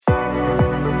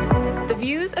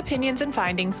views, opinions, and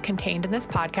findings contained in this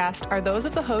podcast are those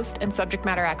of the host and subject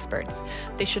matter experts.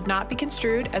 They should not be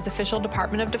construed as official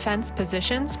Department of Defense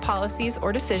positions, policies,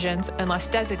 or decisions unless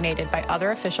designated by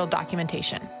other official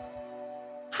documentation.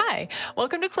 Hi,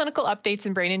 welcome to Clinical Updates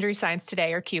in Brain Injury Science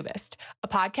Today, or QBIST, a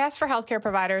podcast for healthcare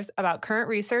providers about current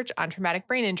research on traumatic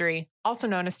brain injury, also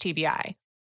known as TBI.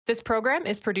 This program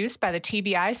is produced by the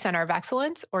TBI Center of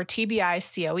Excellence, or TBI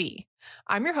COE.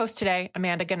 I'm your host today,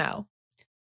 Amanda Gano.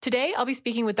 Today, I'll be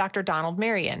speaking with Dr. Donald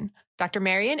Marion. Dr.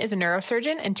 Marion is a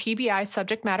neurosurgeon and TBI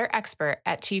subject matter expert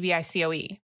at TBI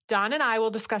COE. Don and I will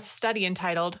discuss a study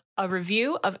entitled A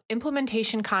Review of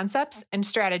Implementation Concepts and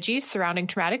Strategies Surrounding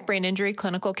Traumatic Brain Injury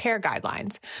Clinical Care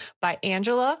Guidelines by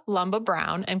Angela Lumba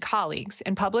Brown and colleagues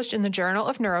and published in the Journal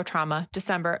of Neurotrauma,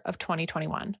 December of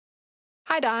 2021.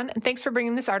 Hi, Don, and thanks for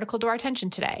bringing this article to our attention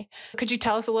today. Could you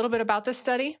tell us a little bit about this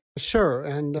study? Sure,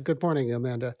 and good morning,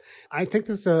 Amanda. I think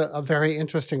this is a very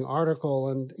interesting article,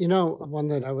 and one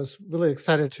that I was really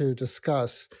excited to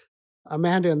discuss.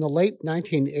 Amanda, in the late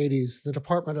 1980s, the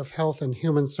Department of Health and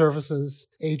Human Services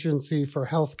Agency for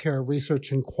Healthcare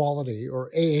Research and Quality, or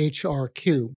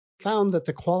AHRQ, found that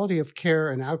the quality of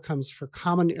care and outcomes for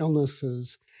common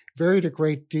illnesses varied a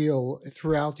great deal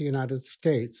throughout the United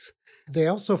States. They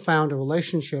also found a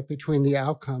relationship between the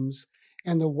outcomes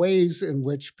and the ways in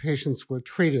which patients were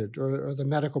treated or the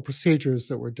medical procedures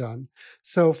that were done.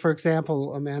 So, for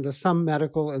example, Amanda, some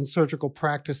medical and surgical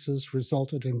practices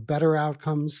resulted in better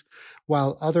outcomes,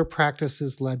 while other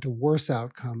practices led to worse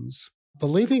outcomes.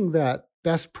 Believing that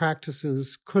best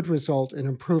practices could result in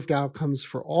improved outcomes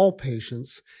for all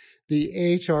patients, the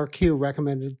AHRQ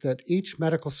recommended that each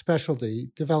medical specialty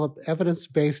develop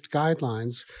evidence-based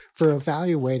guidelines for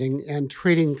evaluating and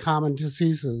treating common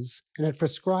diseases, and it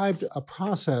prescribed a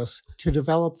process to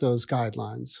develop those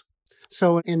guidelines.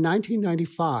 So in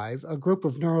 1995, a group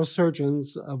of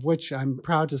neurosurgeons, of which I'm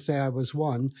proud to say I was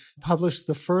one, published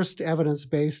the first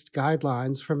evidence-based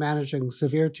guidelines for managing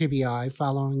severe TBI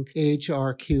following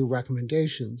AHRQ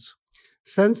recommendations.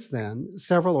 Since then,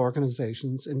 several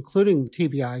organizations, including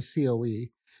TBI COE,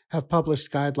 have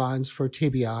published guidelines for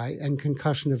TBI and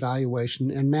concussion evaluation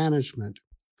and management.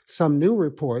 Some new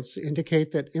reports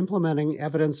indicate that implementing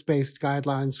evidence-based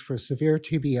guidelines for severe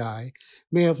TBI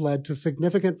may have led to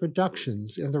significant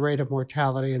reductions in the rate of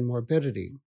mortality and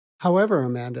morbidity. However,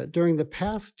 Amanda, during the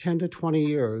past 10 to 20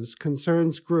 years,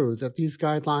 concerns grew that these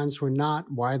guidelines were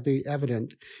not widely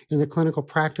evident in the clinical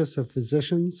practice of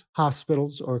physicians,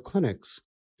 hospitals, or clinics.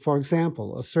 For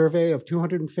example, a survey of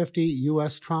 250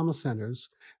 U.S. trauma centers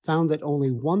found that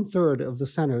only one-third of the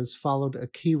centers followed a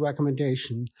key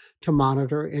recommendation to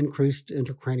monitor increased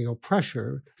intracranial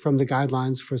pressure from the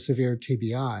guidelines for severe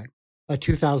TBI. A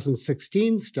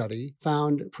 2016 study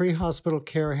found pre-hospital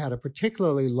care had a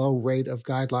particularly low rate of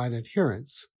guideline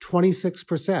adherence,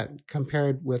 26%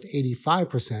 compared with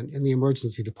 85% in the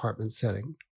emergency department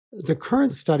setting. The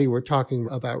current study we're talking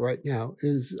about right now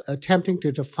is attempting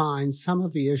to define some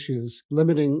of the issues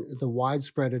limiting the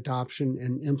widespread adoption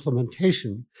and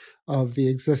implementation of the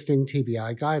existing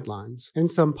TBI guidelines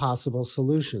and some possible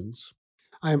solutions.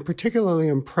 I am particularly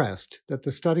impressed that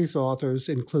the study's authors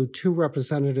include two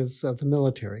representatives of the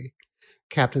military,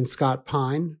 Captain Scott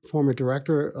Pine, former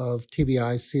director of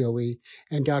TBI COE,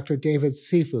 and Dr. David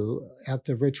Sifu at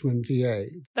the Richmond VA.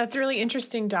 That's really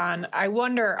interesting, Don. I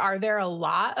wonder, are there a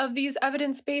lot of these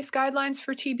evidence-based guidelines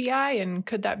for TBI, and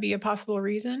could that be a possible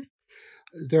reason?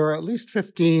 There are at least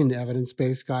 15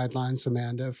 evidence-based guidelines,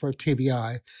 Amanda, for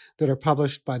TBI that are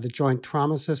published by the Joint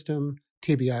Trauma System,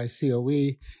 TBI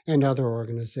COE, and other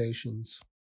organizations.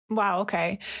 Wow,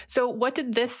 okay. So what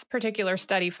did this particular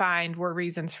study find were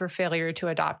reasons for failure to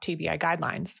adopt TBI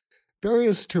guidelines?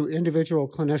 Barriers to individual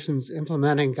clinicians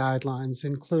implementing guidelines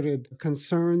included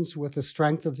concerns with the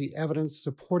strength of the evidence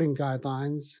supporting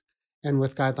guidelines and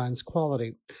with guidelines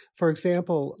quality. For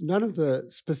example, none of the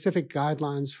specific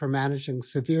guidelines for managing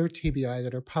severe TBI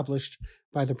that are published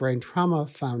by the Brain Trauma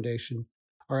Foundation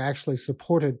are actually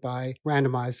supported by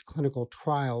randomized clinical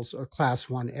trials or Class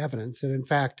 1 evidence. And in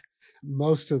fact,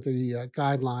 most of the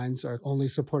guidelines are only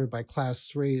supported by Class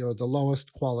 3 or the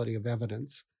lowest quality of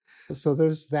evidence. So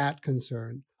there's that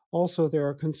concern. Also, there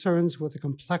are concerns with the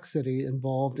complexity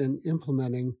involved in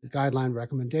implementing guideline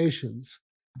recommendations,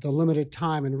 the limited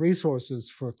time and resources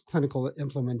for clinical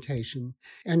implementation,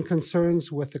 and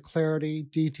concerns with the clarity,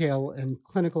 detail, and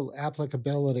clinical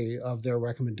applicability of their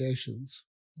recommendations.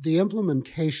 The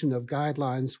implementation of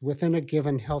guidelines within a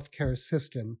given healthcare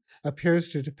system appears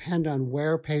to depend on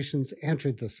where patients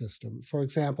entered the system, for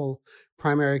example,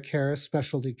 primary care,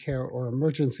 specialty care, or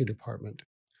emergency department.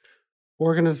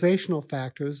 Organizational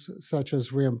factors such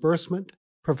as reimbursement,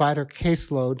 provider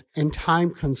caseload, and time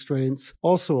constraints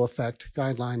also affect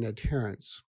guideline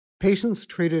adherence. Patients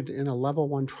treated in a level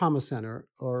 1 trauma center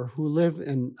or who live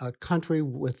in a country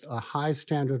with a high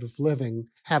standard of living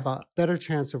have a better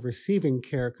chance of receiving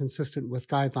care consistent with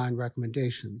guideline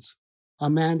recommendations.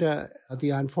 Amanda, the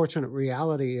unfortunate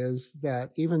reality is that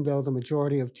even though the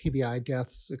majority of TBI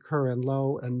deaths occur in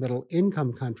low and middle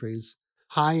income countries,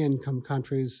 high income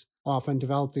countries often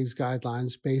develop these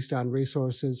guidelines based on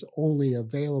resources only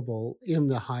available in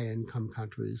the high-income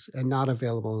countries and not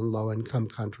available in low-income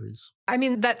countries. I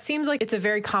mean, that seems like it's a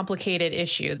very complicated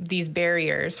issue, these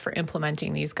barriers for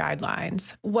implementing these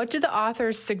guidelines. What do the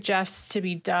authors suggest to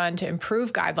be done to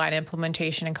improve guideline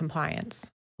implementation and compliance?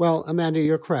 Well, Amanda,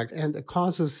 you're correct. And the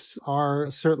causes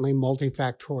are certainly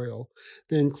multifactorial.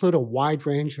 They include a wide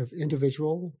range of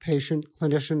individual, patient,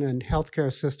 clinician, and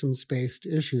healthcare systems-based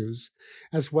issues,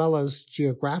 as well as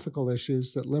geographical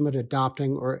issues that limit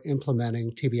adopting or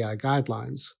implementing TBI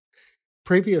guidelines.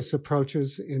 Previous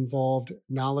approaches involved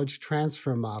knowledge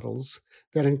transfer models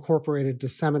that incorporated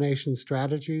dissemination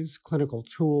strategies, clinical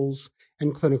tools,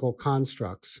 and clinical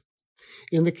constructs.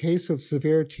 In the case of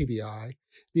severe TBI,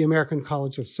 the American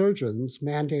College of Surgeons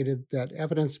mandated that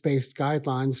evidence-based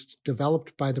guidelines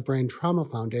developed by the Brain Trauma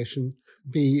Foundation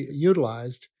be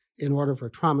utilized in order for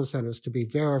trauma centers to be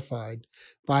verified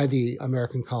by the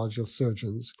American College of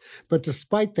Surgeons. But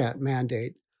despite that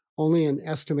mandate, only an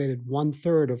estimated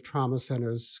 1/3 of trauma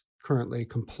centers currently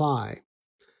comply.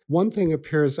 One thing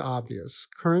appears obvious: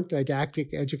 current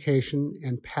didactic education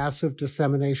and passive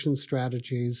dissemination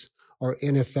strategies are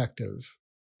ineffective.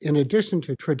 In addition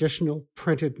to traditional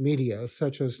printed media,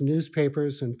 such as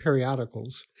newspapers and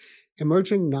periodicals,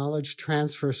 emerging knowledge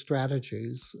transfer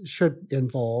strategies should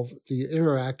involve the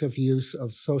interactive use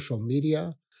of social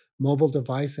media, mobile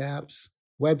device apps,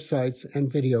 websites,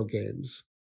 and video games.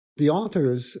 The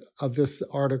authors of this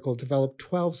article developed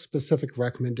 12 specific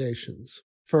recommendations.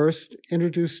 First,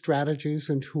 introduce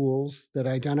strategies and tools that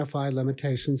identify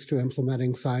limitations to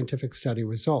implementing scientific study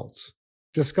results.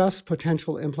 Discuss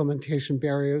potential implementation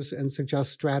barriers and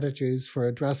suggest strategies for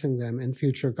addressing them in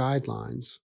future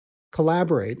guidelines.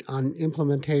 Collaborate on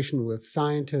implementation with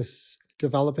scientists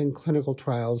developing clinical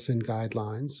trials and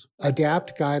guidelines.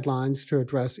 Adapt guidelines to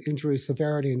address injury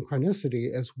severity and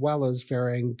chronicity as well as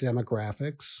varying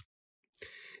demographics.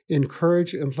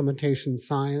 Encourage implementation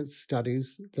science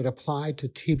studies that apply to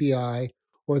TBI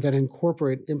or that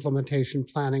incorporate implementation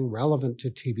planning relevant to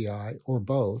TBI or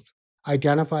both.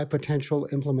 Identify potential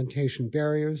implementation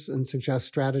barriers and suggest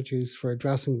strategies for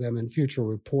addressing them in future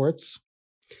reports.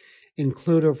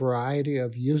 Include a variety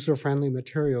of user-friendly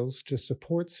materials to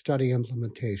support study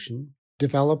implementation.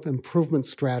 Develop improvement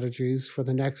strategies for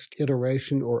the next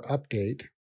iteration or update.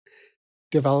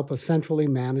 Develop a centrally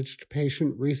managed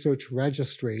patient research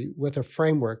registry with a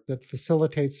framework that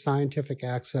facilitates scientific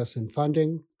access and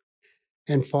funding.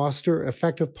 And foster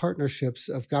effective partnerships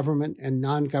of government and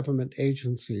non-government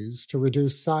agencies to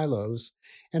reduce silos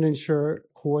and ensure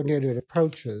coordinated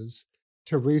approaches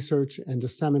to research and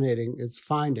disseminating its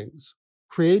findings.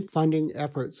 Create funding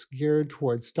efforts geared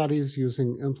toward studies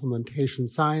using implementation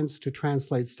science to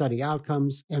translate study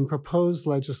outcomes, and propose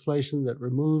legislation that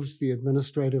removes the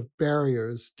administrative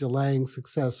barriers delaying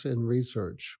success in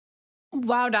research.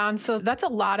 Wow, Don. So that's a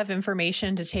lot of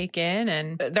information to take in.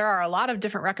 And there are a lot of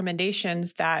different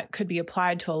recommendations that could be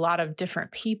applied to a lot of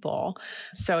different people.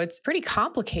 So it's pretty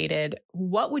complicated.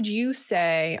 What would you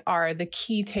say are the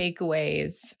key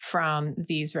takeaways from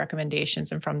these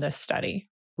recommendations and from this study?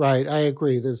 Right. I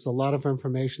agree. There's a lot of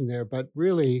information there. But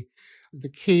really, the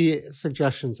key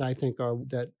suggestions, I think, are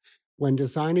that when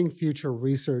designing future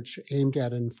research aimed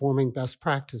at informing best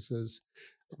practices,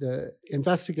 the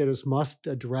investigators must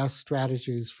address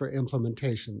strategies for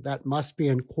implementation that must be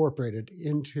incorporated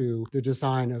into the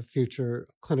design of future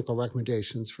clinical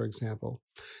recommendations, for example.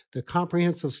 The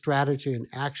comprehensive strategy and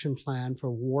action plan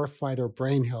for warfighter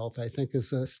brain health, I think,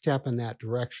 is a step in that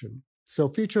direction. So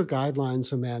future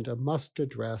guidelines, Amanda, must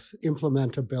address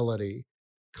implementability.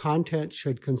 Content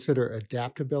should consider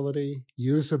adaptability,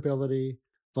 usability,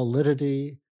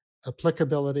 validity,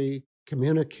 applicability,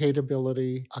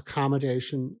 communicatability,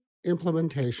 accommodation,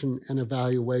 implementation, and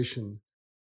evaluation.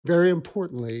 Very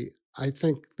importantly, I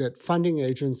think that funding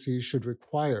agencies should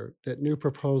require that new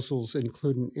proposals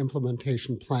include an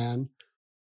implementation plan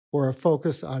or a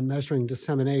focus on measuring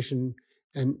dissemination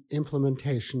and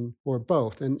implementation, or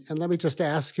both. And let me just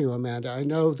ask you, Amanda, I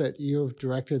know that you've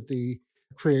directed the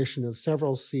creation of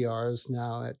several CRs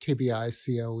now at TBI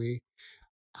COE.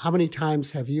 How many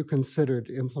times have you considered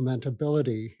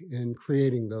implementability in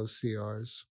creating those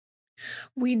CRs?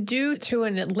 We do to a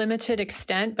limited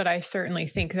extent, but I certainly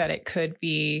think that it could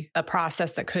be a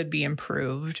process that could be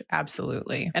improved.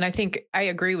 Absolutely. And I think I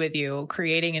agree with you.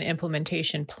 Creating an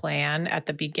implementation plan at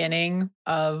the beginning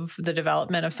of the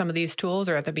development of some of these tools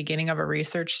or at the beginning of a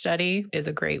research study is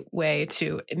a great way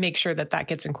to make sure that that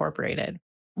gets incorporated.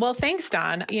 Well, thanks,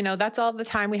 Don. That's all the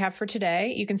time we have for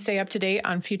today. You can stay up to date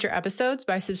on future episodes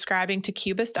by subscribing to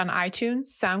Cubist on iTunes,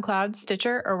 SoundCloud,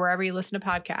 Stitcher, or wherever you listen to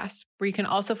podcasts, where you can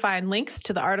also find links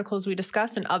to the articles we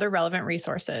discuss and other relevant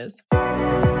resources.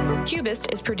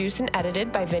 Cubist is produced and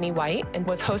edited by Vinnie White and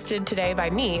was hosted today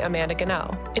by me, Amanda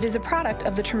Gano. It is a product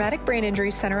of the Traumatic Brain Injury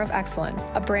Center of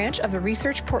Excellence, a branch of the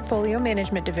Research Portfolio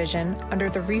Management Division under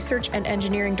the Research and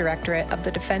Engineering Directorate of the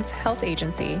Defense Health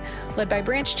Agency, led by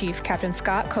Branch Chief Captain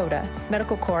Scott Coda,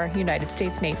 Medical Corps, United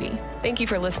States Navy. Thank you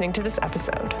for listening to this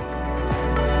episode.